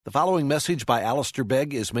The following message by Alistair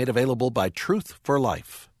Begg is made available by Truth for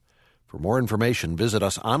Life. For more information, visit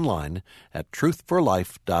us online at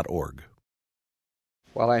truthforlife.org.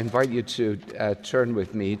 Well, I invite you to turn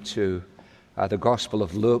with me to the Gospel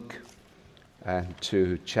of Luke and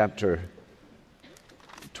to chapter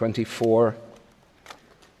 24.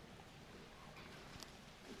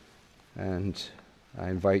 And I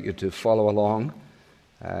invite you to follow along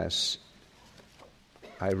as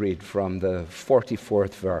I read from the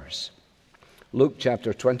 44th verse. Luke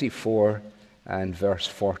chapter 24 and verse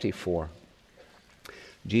 44.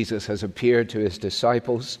 Jesus has appeared to his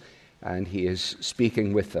disciples and he is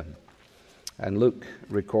speaking with them. And Luke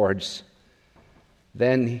records,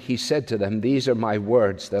 "Then he said to them, 'These are my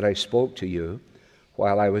words that I spoke to you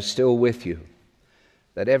while I was still with you,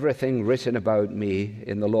 that everything written about me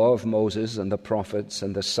in the law of Moses and the prophets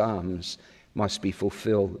and the Psalms must be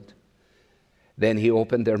fulfilled.' Then he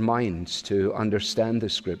opened their minds to understand the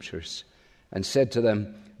Scriptures and said to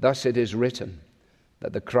them, 'Thus it is written,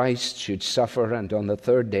 that the Christ should suffer and on the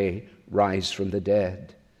third day rise from the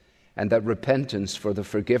dead, and that repentance for the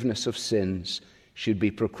forgiveness of sins should be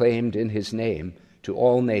proclaimed in his name to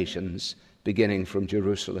all nations, beginning from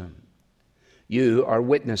Jerusalem. You are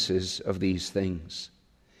witnesses of these things.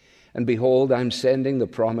 And behold, I am sending the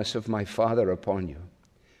promise of my Father upon you,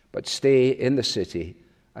 but stay in the city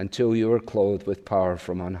until you are clothed with power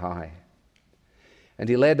from on high.' And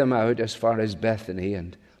he led them out as far as Bethany,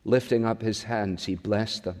 and lifting up his hands, he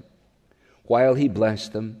blessed them. While he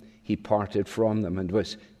blessed them, he parted from them and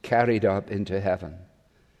was carried up into heaven.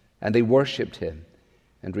 And they worshipped him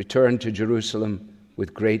and returned to Jerusalem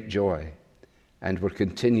with great joy, and were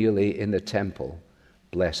continually in the temple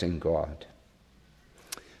blessing God."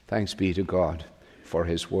 Thanks be to God for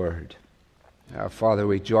his word. Our Father,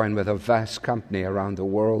 we join with a vast company around the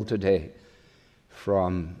world today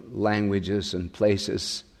from languages and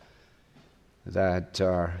places that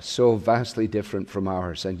are so vastly different from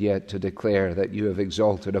ours, and yet to declare that you have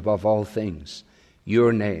exalted above all things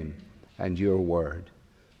your name and your word.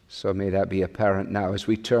 So may that be apparent now as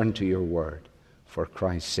we turn to your word for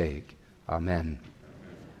Christ's sake. Amen.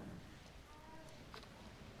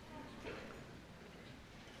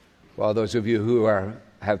 Well, those of you who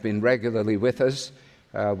have been regularly with us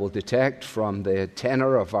will detect from the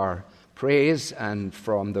tenor of our praise and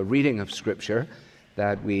from the reading of Scripture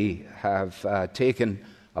that we have taken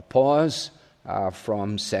a pause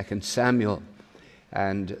from 2 Samuel.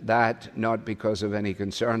 And that not because of any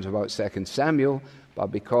concerns about 2 Samuel,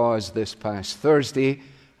 but because this past Thursday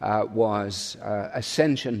was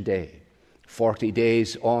Ascension Day, 40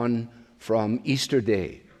 days on from Easter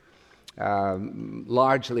Day.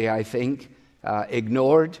 Largely, I think,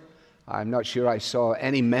 ignored. I'm not sure I saw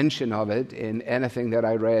any mention of it in anything that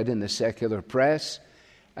I read in the secular press.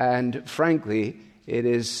 And frankly, it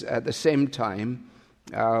is at the same time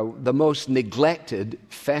the most neglected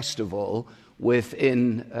festival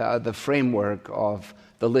within the framework of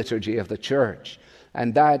the liturgy of the church.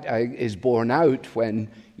 And that is borne out when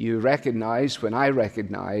I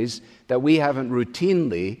recognize that we haven't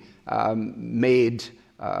routinely made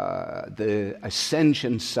the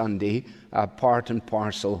Ascension Sunday part and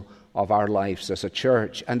parcel of our lives as a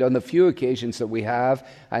church. And on the few occasions that we have,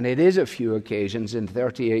 and it is a few occasions in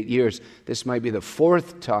 38 years, this might be the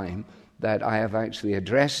fourth time that I have actually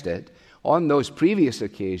addressed it. On those previous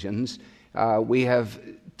occasions, we have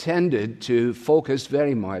tended to focus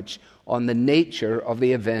very much on the nature of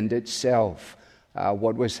the event itself.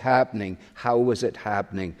 What was happening, how was it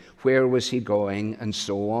happening, where was he going, and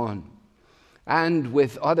so on. And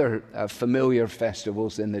with other familiar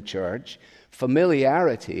festivals in the church,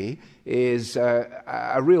 familiarity is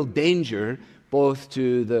a real danger both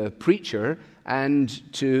to the preacher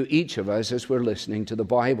and to each of us as we're listening to the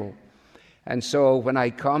Bible. And so when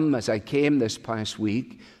I come, as I came this past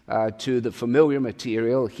week, to the familiar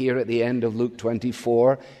material here at the end of Luke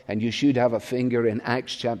 24, and you should have a finger in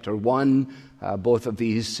Acts chapter 1, both of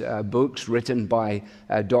these books written by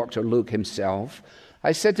Dr. Luke himself,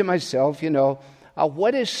 I said to myself,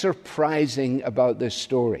 what is surprising about this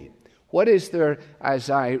story? What is there, as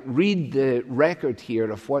I read the record here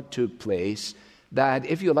of what took place, that,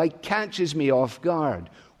 if you like, catches me off guard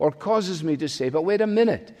or causes me to say, but wait a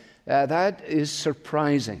minute, that is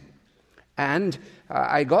surprising. And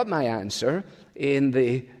I got my answer in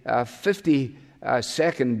the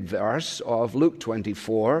 52nd verse of Luke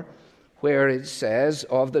 24, where it says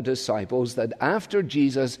of the disciples that after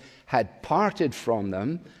Jesus had parted from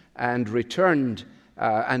them and returned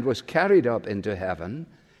and was carried up into heaven,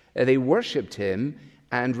 they worshipped him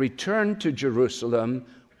and returned to Jerusalem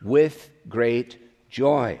with great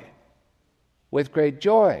joy. With great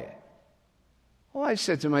joy. Oh, I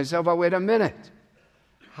said to myself, oh, wait a minute.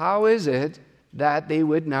 How is it that they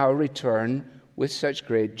would now return with such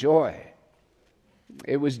great joy?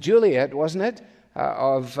 It was Juliet, wasn't it,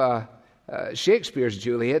 of Shakespeare's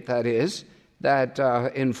Juliet, that is, that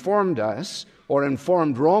informed us, or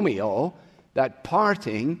informed Romeo, that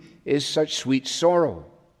parting is such sweet sorrow.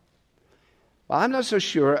 Well, I'm not so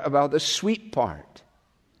sure about the sweet part,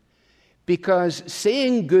 because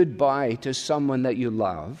saying goodbye to someone that you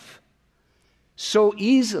love so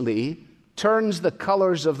easily turns the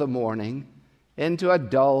colors of the morning into a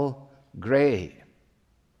dull gray.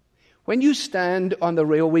 When you stand on the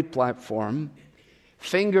railway platform,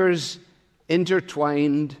 fingers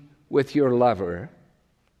intertwined with your lover,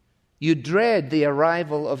 you dread the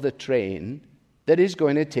arrival of the train that is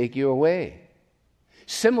going to take you away.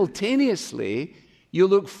 Simultaneously, you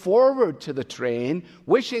look forward to the train,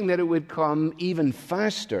 wishing that it would come even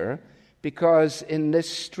faster, because in this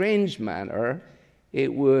strange manner,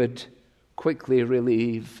 it would quickly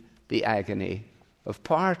relieve the agony of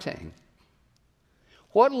parting.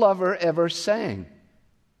 What lover ever sang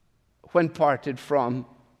when parted from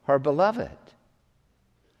her beloved?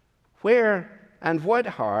 Where and what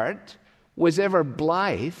heart was ever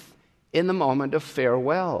blithe in the moment of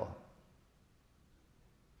farewell?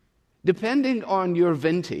 Depending on your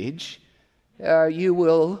vintage, you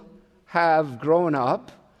will have grown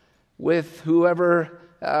up with whoever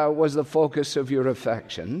was the focus of your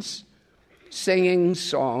affections, singing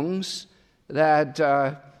songs that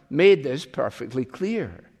made this perfectly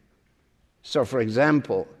clear. So, for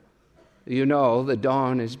example, you know the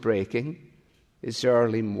dawn is breaking, it's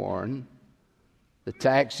early morn, the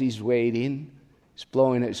taxi's waiting, it's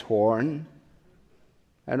blowing its horn,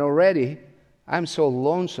 and already I'm so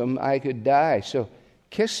lonesome I could die. So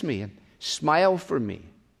kiss me and smile for me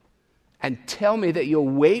and tell me that you'll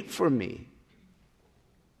wait for me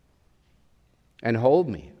and hold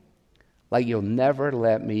me like you'll never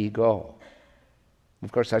let me go.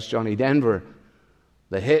 Of course, that's Johnny Denver.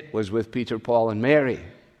 The hit was with Peter, Paul, and Mary.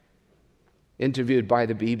 Interviewed by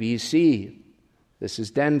the BBC. This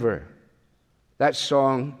is Denver. That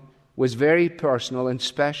song was very personal and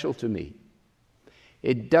special to me.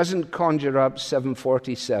 It doesn't conjure up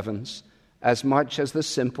 747s as much as the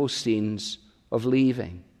simple scenes of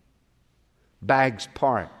leaving. Bags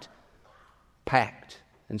parked, packed,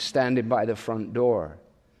 and standing by the front door.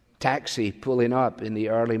 Taxi pulling up in the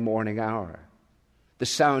early morning hour. The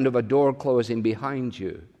sound of a door closing behind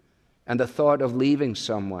you, and the thought of leaving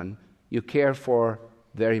someone you care for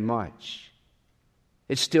very much.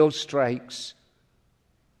 It still strikes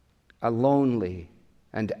a lonely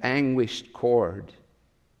and anguished chord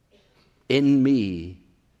in me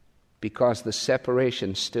because the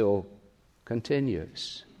separation still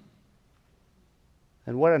continues.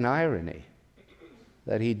 And what an irony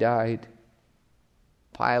that he died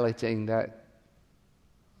piloting that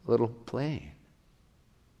little plane.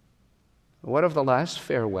 What of the last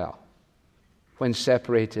farewell when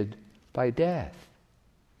separated by death?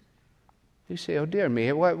 You say, oh dear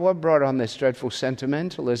me, what brought on this dreadful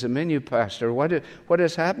sentimentalism in you, Pastor? What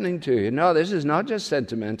is happening to you? No, this is not just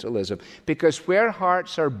sentimentalism, because where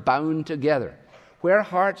hearts are bound together,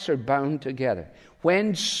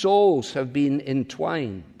 when souls have been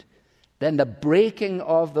entwined, then the breaking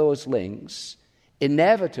of those links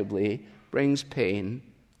inevitably brings pain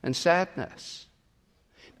and sadness.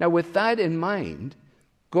 Now, with that in mind,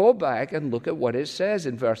 go back and look at what it says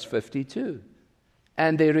in verse 52.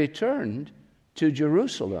 And they returned to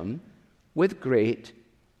Jerusalem with great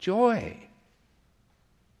joy.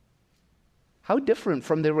 How different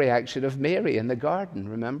from the reaction of Mary in the garden,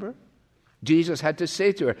 remember? Jesus had to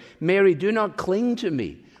say to her, Mary, do not cling to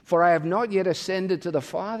me, for I have not yet ascended to the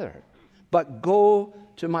Father, but go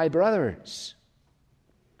to my brothers.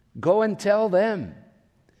 Go and tell them.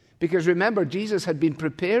 Because remember, Jesus had been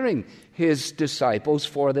preparing his disciples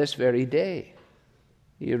for this very day.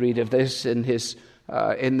 You read of this in his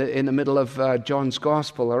in the middle of John's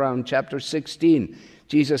Gospel, around chapter 16.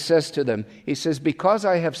 Jesus says to them, he says, because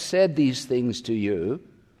I have said these things to you,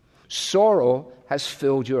 sorrow has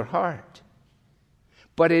filled your heart.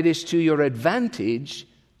 But it is to your advantage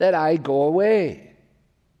that I go away.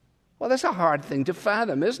 Well, that's a hard thing to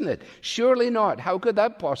fathom, isn't it? Surely not. How could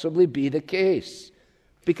that possibly be the case?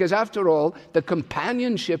 Because after all, the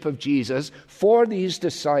companionship of Jesus for these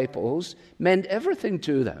disciples meant everything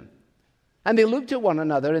to them. And they looked at one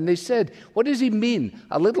another and they said, what does he mean?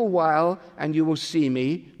 A little while and you will see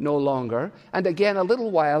me no longer, and again a little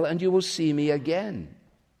while and you will see me again.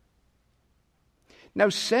 Now,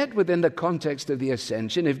 set within the context of the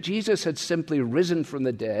ascension, if Jesus had simply risen from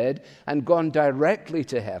the dead and gone directly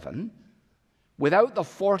to heaven, without the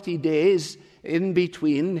 40 days in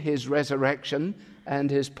between his resurrection and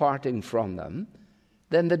his parting from them,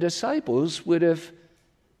 then the disciples would have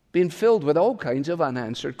been filled with all kinds of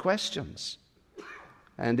unanswered questions.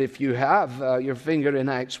 And if you have your finger in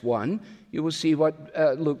Acts 1, you will see what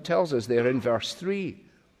Luke tells us there in verse 3.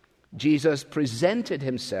 Jesus presented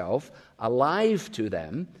himself alive to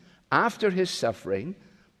them after his suffering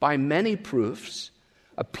by many proofs,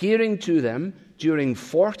 appearing to them during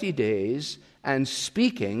 40 days and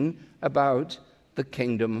speaking about the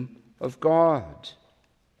kingdom of God.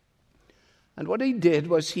 And what he did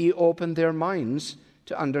was he opened their minds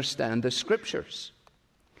to understand the Scriptures.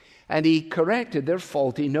 And he corrected their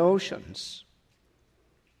faulty notions.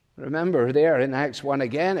 Remember there in Acts 1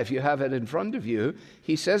 again, if you have it in front of you,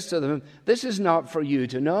 he says to them, this is not for you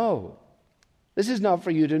to know. This is not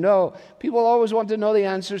for you to know. People always want to know the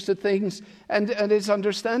answers to things, and it's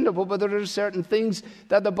understandable, but there are certain things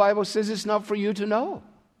that the Bible says it's not for you to know.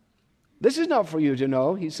 This is not for you to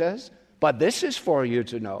know, he says, but this is for you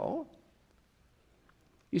to know.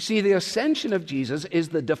 You see, the ascension of Jesus is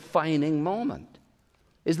the defining moment.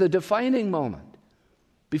 Is the defining moment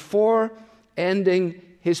before ending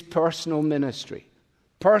his personal ministry.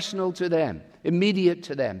 Personal to them, immediate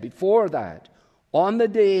to them. Before that, on the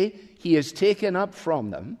day he is taken up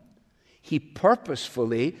from them, he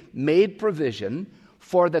purposefully made provision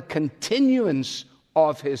for the continuance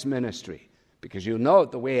of his ministry. Because you'll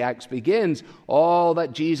note the way Acts begins, all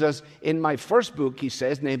that Jesus, in my first book, he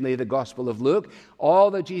says, namely the Gospel of Luke,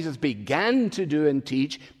 all that Jesus began to do and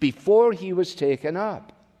teach before he was taken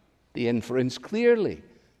up. The inference clearly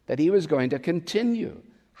that he was going to continue.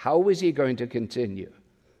 How was he going to continue?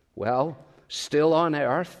 Well, still on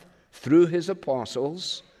earth, through his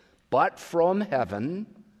apostles, but from heaven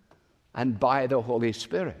and by the Holy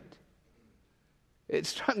Spirit. It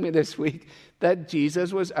struck me this week that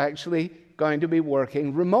Jesus was actually going to be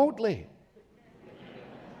working remotely.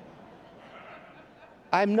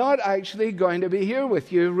 I'm not actually going to be here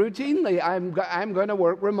with you routinely. I'm going to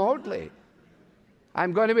work remotely.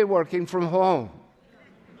 I'm going to be working from home.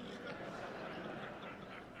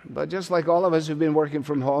 But just like all of us who've been working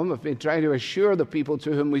from home, I've been trying to assure the people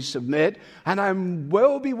to whom we submit, and I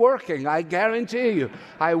will be working, I guarantee you,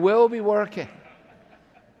 I will be working.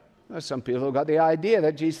 Well, some people have got the idea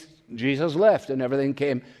that Jesus left and everything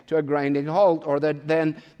came to a grinding halt, or that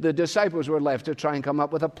then the disciples were left to try and come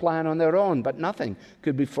up with a plan on their own, but nothing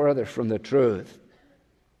could be further from the truth.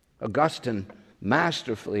 Augustine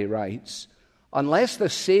masterfully writes, unless the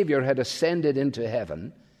Savior had ascended into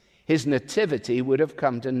heaven, his nativity would have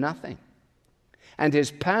come to nothing, and his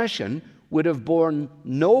passion would have borne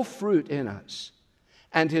no fruit in us,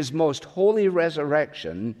 and his most holy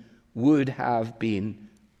resurrection would have been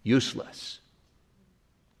useless.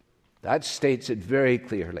 That states it very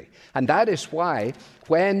clearly. And that is why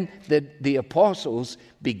when the apostles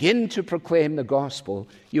begin to proclaim the gospel,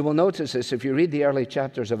 you will notice this if you read the early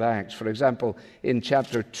chapters of Acts. For example, in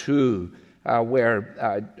chapter 2,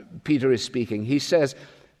 where Peter is speaking, he says,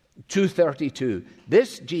 2:32,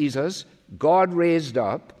 this Jesus God raised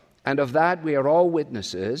up, and of that we are all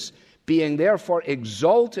witnesses, being therefore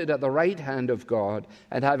exalted at the right hand of God,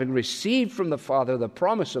 and having received from the Father the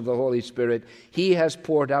promise of the Holy Spirit, he has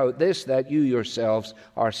poured out this that you yourselves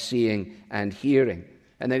are seeing and hearing.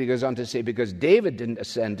 And then he goes on to say, because David didn't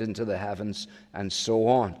ascend into the heavens, and so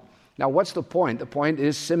on. Now, what's the point? The point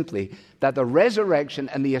is simply that the resurrection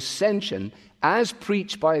and the ascension, as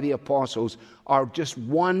preached by the apostles, are just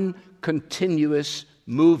one continuous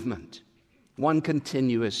movement. One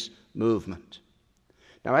continuous movement.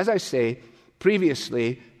 Now, as I say,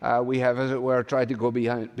 previously we have, as it were, tried to go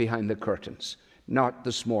behind the curtains. Not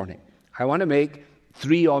this morning. I want to make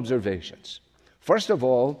 3 observations. First of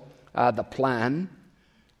all, the plan,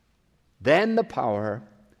 then the power,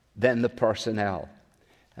 then the personnel.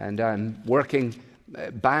 And I'm working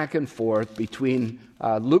back and forth between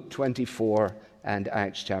Luke 24 and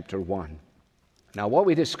Acts chapter 1. Now, what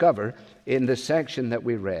we discover in the section that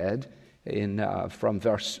we read from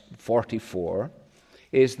verse 44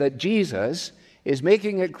 is that Jesus is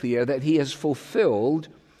making it clear that he has fulfilled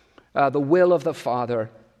the will of the Father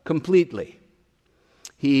completely.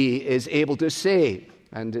 He is able to say,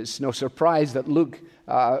 and it's no surprise that Luke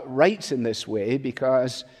writes in this way,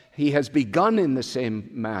 because he has begun in the same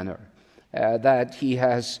manner, that he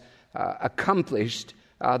has accomplished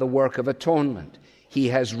the work of atonement. He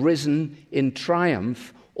has risen in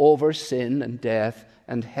triumph over sin and death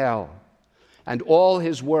and hell. And all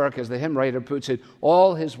his work, as the hymn writer puts it,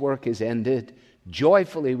 all his work is ended.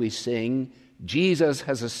 Joyfully we sing, Jesus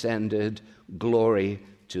has ascended, glory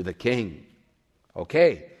to the King.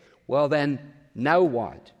 Okay, well then, now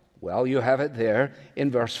what? Well, you have it there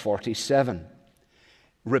in verse 47.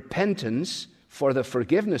 Repentance for the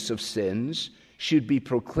forgiveness of sins should be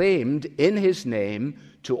proclaimed in his name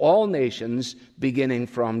to all nations, beginning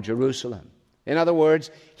from Jerusalem. In other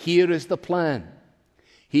words, here is the plan.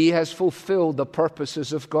 He has fulfilled the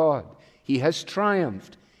purposes of God. He has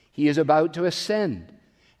triumphed. He is about to ascend.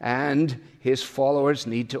 And his followers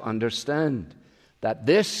need to understand that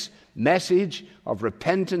this message of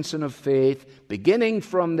repentance and of faith, beginning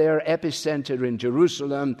from their epicenter in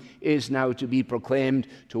Jerusalem, is now to be proclaimed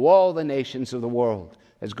to all the nations of the world.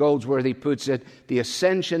 As Goldsworthy puts it, the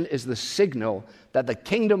ascension is the signal that the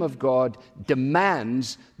kingdom of God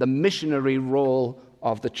demands the missionary role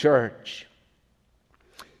of the church.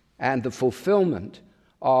 And the fulfillment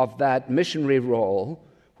of that missionary role,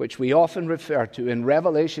 which we often refer to in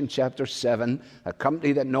Revelation chapter 7, a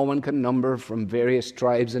company that no one can number from various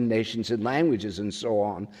tribes and nations and languages and so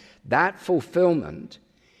on, that fulfillment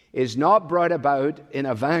is not brought about in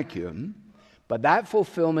a vacuum, but that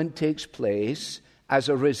fulfillment takes place as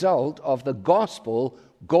a result of the gospel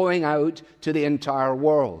going out to the entire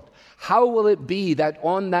world. How will it be that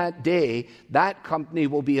on that day that company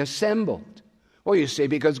will be assembled? Well, you say,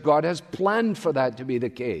 because God has planned for that to be the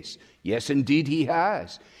case. Yes, indeed, he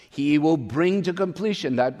has. He will bring to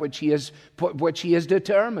completion that which he has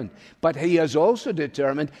determined. But he has also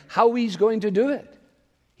determined how he's going to do it.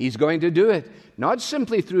 He's going to do it not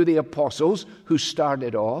simply through the apostles who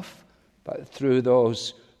started off, but through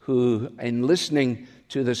those who, in listening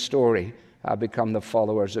to the story, have become the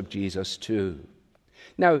followers of Jesus too.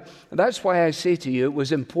 Now, that's why I say to you it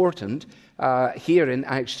was important here in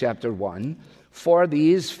Acts chapter 1 for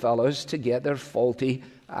these fellows to get their faulty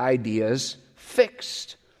ideas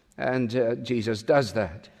fixed. And Jesus does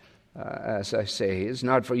that. As I say, it's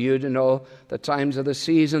not for you to know the times of the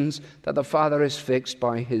seasons that the Father is fixed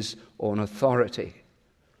by his own authority.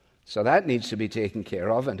 So that needs to be taken care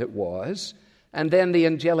of, and it was. And then the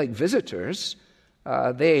angelic visitors,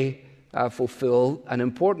 they fulfill an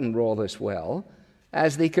important role as well,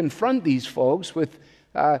 as they confront these folks with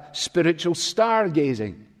spiritual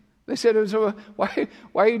stargazing. They said, why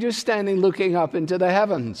are you just standing looking up into the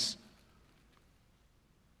heavens?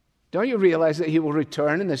 Don't you realize that he will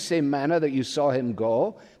return in the same manner that you saw him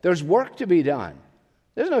go? There's work to be done.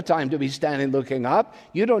 There's no time to be standing looking up.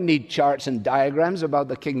 You don't need charts and diagrams about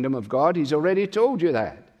the kingdom of God. He's already told you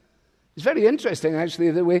that. It's very interesting,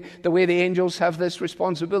 actually, the way the angels have this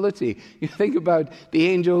responsibility. You think about the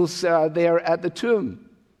angels there at the tomb.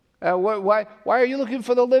 Why are you looking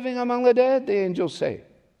for the living among the dead, the angels say.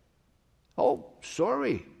 Oh,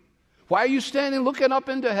 sorry. Why are you standing looking up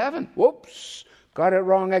into heaven? Whoops, got it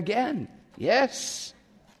wrong again. Yes.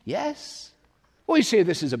 Well, you say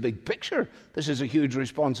this is a big picture. This is a huge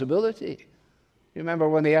responsibility. You remember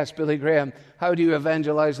when they asked Billy Graham, how do you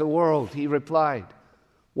evangelize the world? He replied,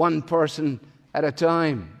 one person at a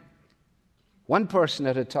time. One person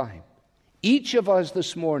at a time. Each of us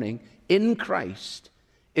this morning in Christ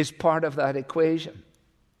is part of that equation.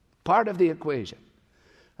 Part of the equation.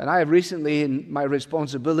 And I have recently, in my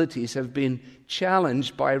responsibilities, have been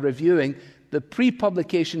challenged by reviewing the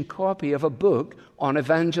pre-publication copy of a book on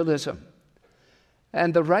evangelism.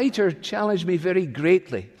 And the writer challenged me very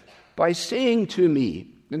greatly by saying to me,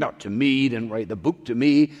 not to me, he didn't write the book to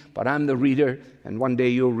me, but I'm the reader, and one day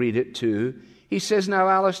you'll read it too. He says, now,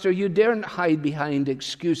 Alistair, you daren't hide behind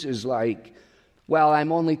excuses like, well,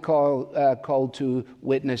 I'm only called to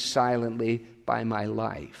witness silently by my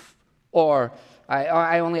life. Or,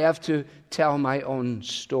 I only have to tell my own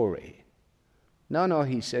story. No,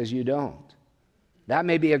 he says, you don't. That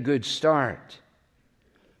may be a good start.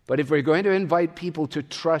 But if we're going to invite people to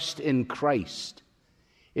trust in Christ,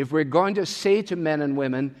 if we're going to say to men and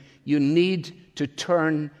women, you need to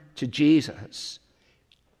turn to Jesus,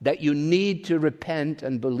 that you need to repent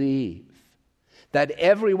and believe, that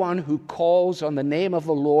everyone who calls on the name of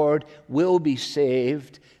the Lord will be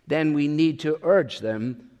saved, then we need to urge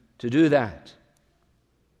them to do that.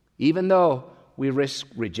 Even though we risk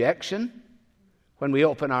rejection, when we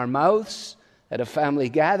open our mouths at a family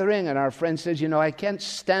gathering and our friend says, I can't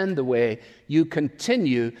stand the way you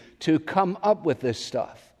continue to come up with this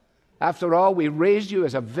stuff. After all, we raised you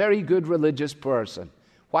as a very good religious person.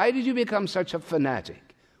 Why did you become such a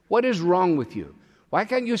fanatic? What is wrong with you? Why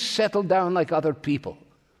can't you settle down like other people?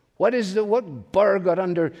 What burr got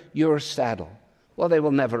under your saddle? Well, they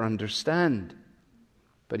will never understand.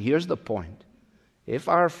 But here's the point. If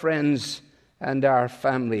our friends and our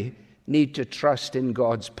family need to trust in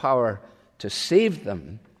God's power to save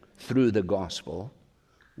them through the gospel,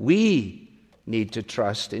 we need to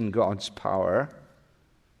trust in God's power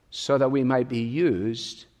so that we might be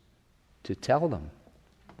used to tell them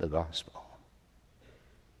the gospel.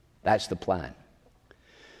 That's the plan.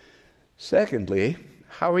 Secondly,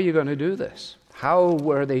 how are you going to do this? How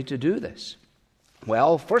were they to do this?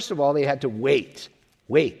 Well, first of all, they had to wait.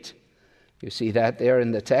 Wait. You see that there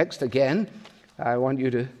in the text again. I want you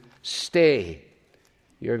to stay.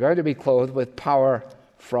 You're going to be clothed with power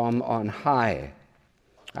from on high.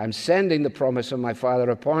 I'm sending the promise of my Father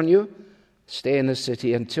upon you. Stay in the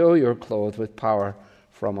city until you're clothed with power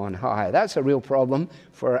from on high. That's a real problem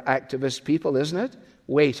for activist people, isn't it?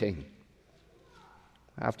 Waiting.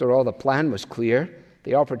 After all, the plan was clear,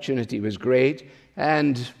 the opportunity was great,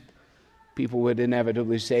 and people would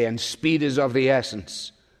inevitably say, and speed is of the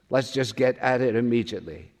essence. Let's just get at it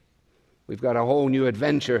immediately. We've got a whole new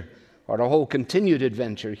adventure, or a whole continued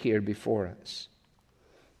adventure here before us.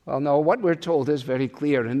 Well, no, what we're told is very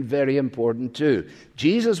clear and very important too.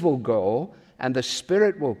 Jesus will go, and the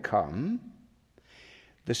Spirit will come.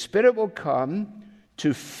 The Spirit will come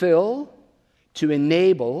to fill, to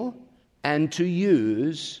enable, and to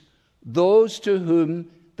use those to whom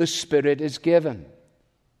the Spirit is given.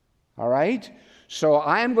 All right? So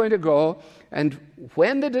I am going to go, and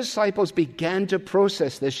when the disciples began to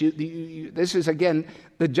process this, this is again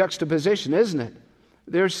the juxtaposition, isn't it?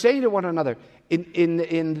 They're saying to one another,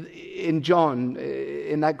 in John,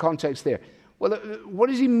 in that context there, well, what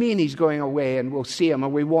does he mean he's going away and we'll see him or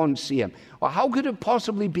we won't see him? Well, how could it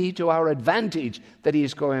possibly be to our advantage that he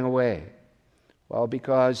is going away? Well,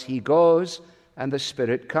 because he goes and the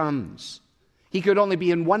Spirit comes. He could only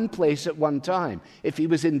be in one place at one time. If he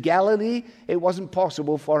was in Galilee, it wasn't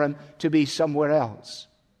possible for him to be somewhere else.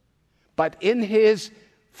 But in his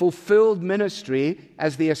fulfilled ministry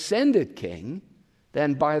as the ascended King,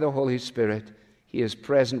 then by the Holy Spirit, he is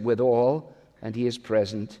present with all, and he is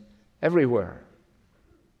present everywhere.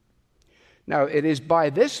 Now, it is by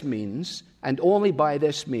this means, and only by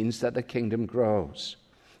this means, that the kingdom grows.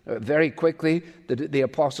 Very quickly, the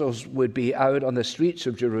apostles would be out on the streets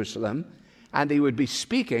of Jerusalem, and they would be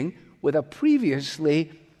speaking with a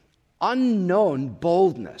previously unknown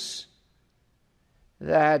boldness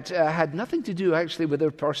that had nothing to do actually with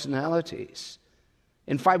their personalities.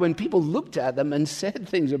 In fact, when people looked at them and said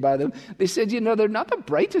things about them, they said, they're not the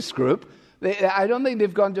brightest group. I don't think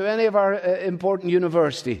they've gone to any of our important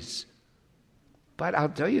universities. But I'll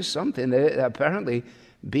tell you something, apparently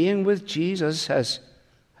being with Jesus has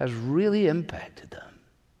really impacted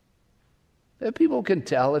them. People can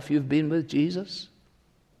tell if you've been with Jesus.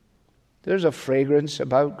 There's a fragrance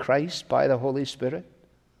about Christ by the Holy Spirit.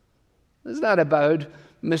 It's not about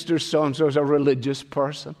Mr. So-and-so's a religious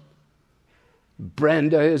person.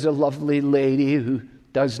 Brenda is a lovely lady who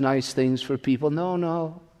does nice things for people.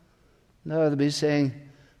 No, they'll be saying,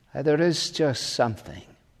 there is just something.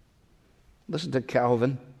 Listen to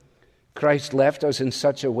Calvin. Christ left us in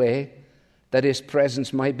such a way that his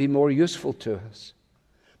presence might be more useful to us.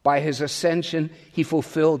 By his ascension, he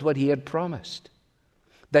fulfilled what he had promised,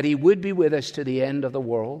 that he would be with us to the end of the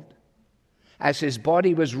world. As his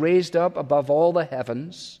body was raised up above all the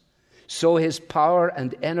heavens, so his power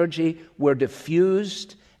and energy were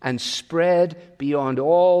diffused and spread beyond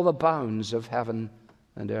all the bounds of heaven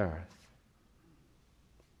and earth.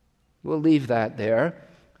 We'll leave that there.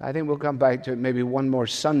 I think we'll come back to it maybe one more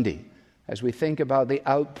Sunday as we think about the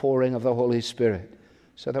outpouring of the Holy Spirit,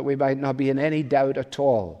 so that we might not be in any doubt at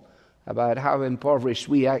all about how impoverished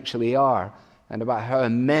we actually are and about how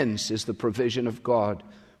immense is the provision of God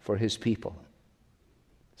for his people.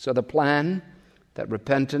 So the plan that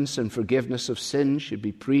repentance and forgiveness of sin should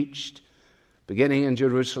be preached, beginning in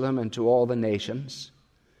Jerusalem and to all the nations.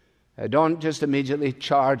 Don't just immediately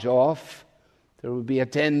charge off. There would be a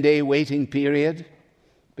 10-day waiting period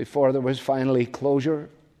before there was finally closure.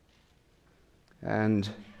 And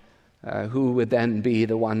who would then be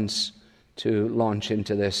the ones to launch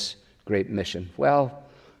into this great mission? Well,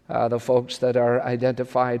 the folks that are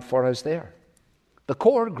identified for us there. The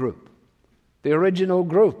core group, the original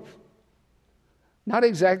group. Not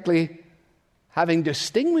exactly having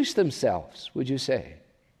distinguished themselves, would you say?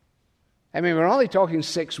 I mean, we're only talking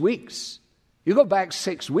 6 weeks. You go back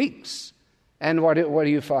 6 weeks, and what do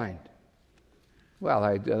you find? Well,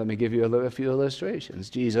 let me give you a few illustrations.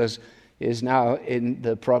 Jesus is now in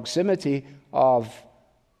the proximity of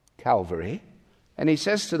Calvary, and he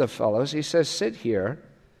says to the fellows, he says, sit here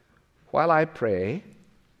while I pray,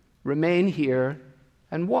 remain here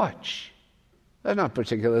and watch. That's not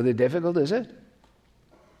particularly difficult, is it?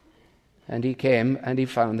 And he came and he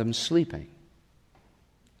found them sleeping.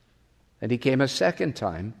 And he came a second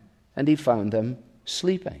time and he found them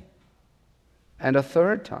sleeping. And a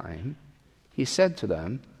third time he said to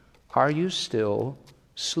them, are you still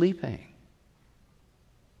sleeping?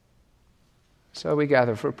 So we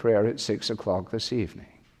gather for prayer at 6 o'clock this evening.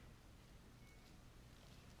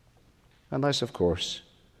 Unless, of course,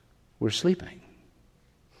 we're sleeping.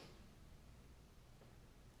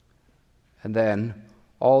 And then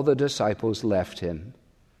all the disciples left him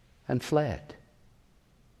and fled.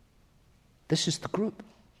 This is the group.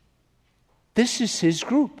 This is his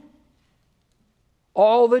group.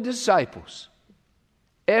 All the disciples,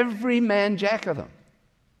 every man jack of them,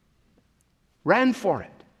 ran for it.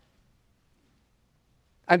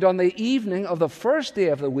 And on the evening of the first day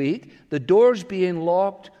of the week, the doors being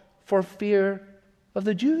locked for fear of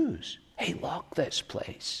the Jews. Hey, lock this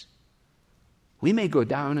place. We may go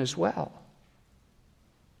down as well.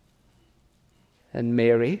 And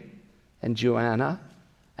Mary and Joanna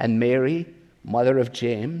and Mary, mother of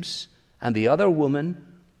James, and the other woman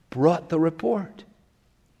brought the report.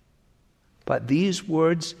 But these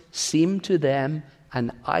words seemed to them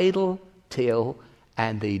an idle tale,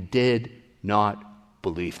 and they did not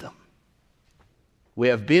believe them. We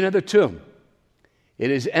have been at the tomb. It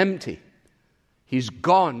is empty. He's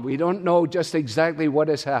gone. We don't know just exactly what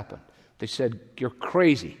has happened. They said, "You're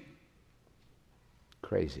crazy."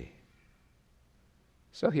 Crazy.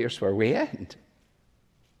 So here's where we end.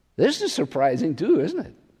 This is surprising too, isn't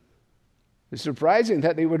it? It's surprising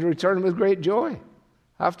that they would return with great joy.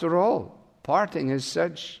 After all, parting is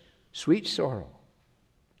such sweet sorrow.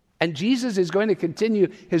 And Jesus is going to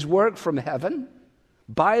continue his work from heaven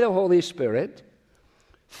by the Holy Spirit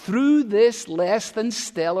through this less than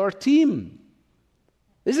stellar team.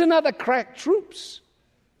 These are not the crack troops.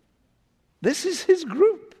 This is his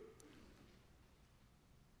group.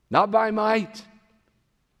 Not by might,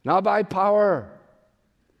 not by power,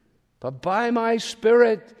 but by my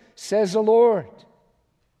Spirit, says the Lord.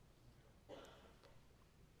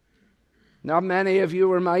 Not many of you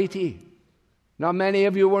were mighty. Not many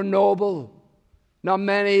of you were noble. Not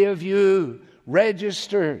many of you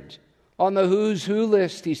registered on the who's who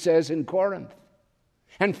list, he says in Corinth.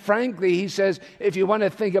 And frankly, he says, if you want to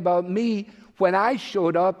think about me, when I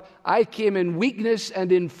showed up, I came in weakness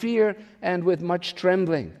and in fear and with much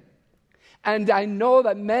trembling. And I know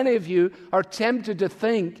that many of you are tempted to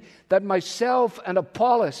think that myself and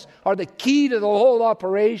Apollos are the key to the whole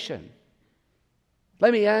operation.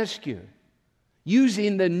 Let me ask you,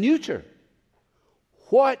 using the neuter,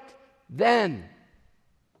 what then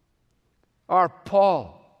are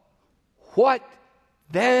Paul? What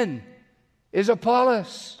then is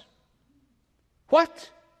Apollos? What?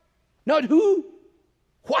 Not who?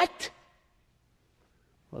 What?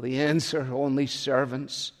 Well, the answer, only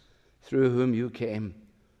servants through whom you came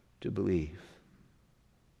to believe.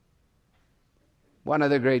 One of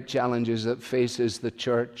the great challenges that faces the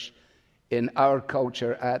church in our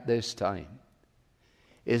culture at this time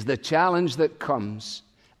is the challenge that comes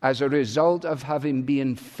as a result of having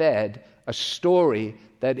been fed a story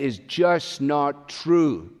that is just not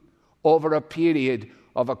true over a period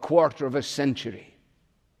of a quarter of a century.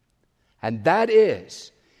 And that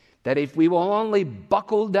is that if we will only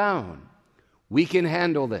buckle down, we can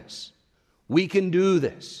handle this. We can do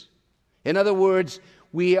this. In other words,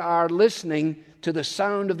 we are listening to the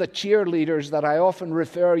sound of the cheerleaders that I often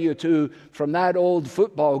refer you to from that old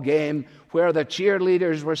football game where the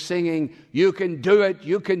cheerleaders were singing, "You can do it,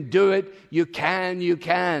 you can do it, you can, you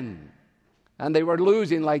can." And they were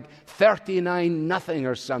losing like 39-0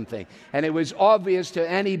 or something. And it was obvious to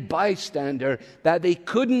any bystander that they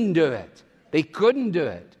couldn't do it. They couldn't do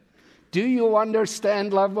it. Do you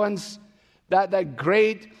understand, loved ones, that the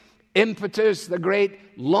great impetus, the great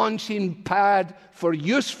launching pad for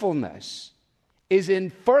usefulness is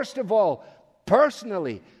in, first of all,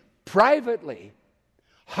 personally, privately,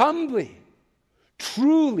 humbly,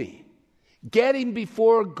 truly getting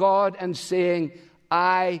before God and saying,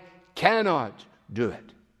 I cannot do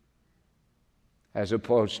it, as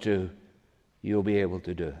opposed to, you'll be able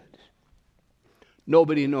to do it.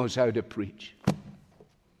 Nobody knows how to preach.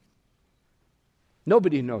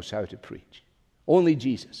 Nobody knows how to preach. Only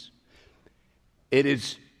Jesus. It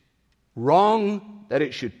is wrong that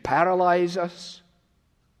it should paralyze us.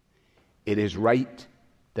 It is right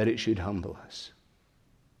that it should humble us.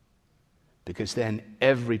 Because then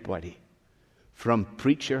everybody, from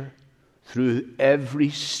preacher through every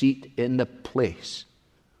seat in the place,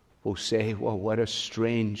 will say, well, what a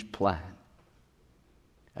strange plan.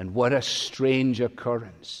 And what a strange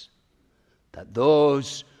occurrence that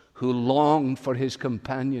those who long for his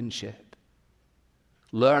companionship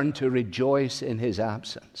learn to rejoice in his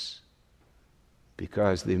absence,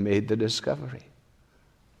 because they made the discovery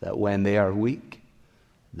that when they are weak,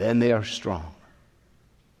 then they are strong,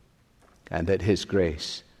 and that his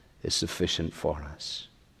grace is sufficient for us.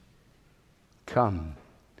 Come,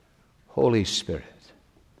 Holy Spirit,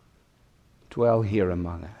 dwell here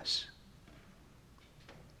among us.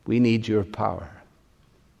 We need your power,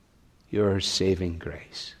 your saving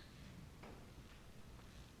grace.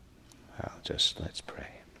 Well, let's pray.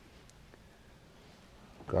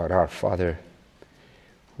 God our Father,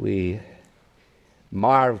 we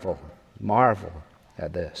marvel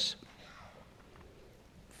at this,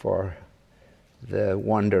 for the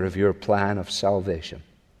wonder of your plan of salvation,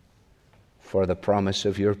 for the promise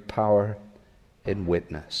of your power in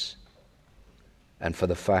witness, and for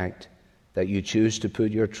the fact that you choose to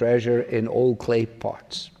put your treasure in old clay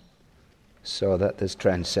pots so that this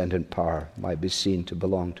transcendent power might be seen to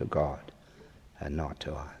belong to God and not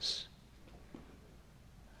to us.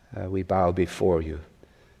 We bow before you,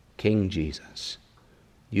 King Jesus.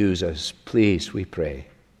 Use us, please, we pray,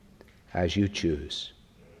 as you choose,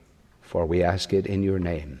 for we ask it in your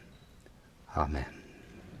name. Amen.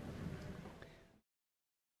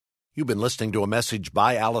 You've been listening to a message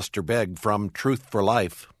by Alistair Begg from Truth for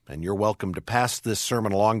Life, and you're welcome to pass this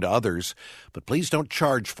sermon along to others, but please don't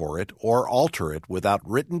charge for it or alter it without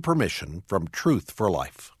written permission from Truth for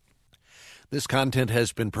Life. This content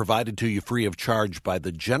has been provided to you free of charge by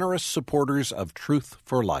the generous supporters of Truth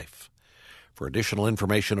for Life. For additional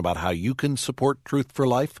information about how you can support Truth for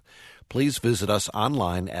Life, please visit us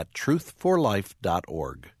online at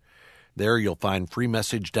truthforlife.org. There you'll find free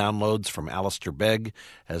message downloads from Alistair Begg,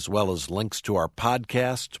 as well as links to our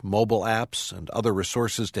podcast, mobile apps, and other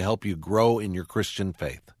resources to help you grow in your Christian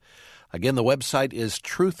faith. Again, the website is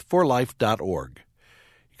truthforlife.org.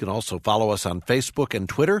 You can also follow us on Facebook and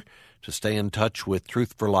Twitter to stay in touch with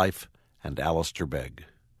Truth for Life and Alistair Begg.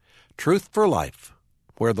 Truth for Life,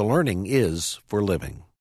 where the learning is for living.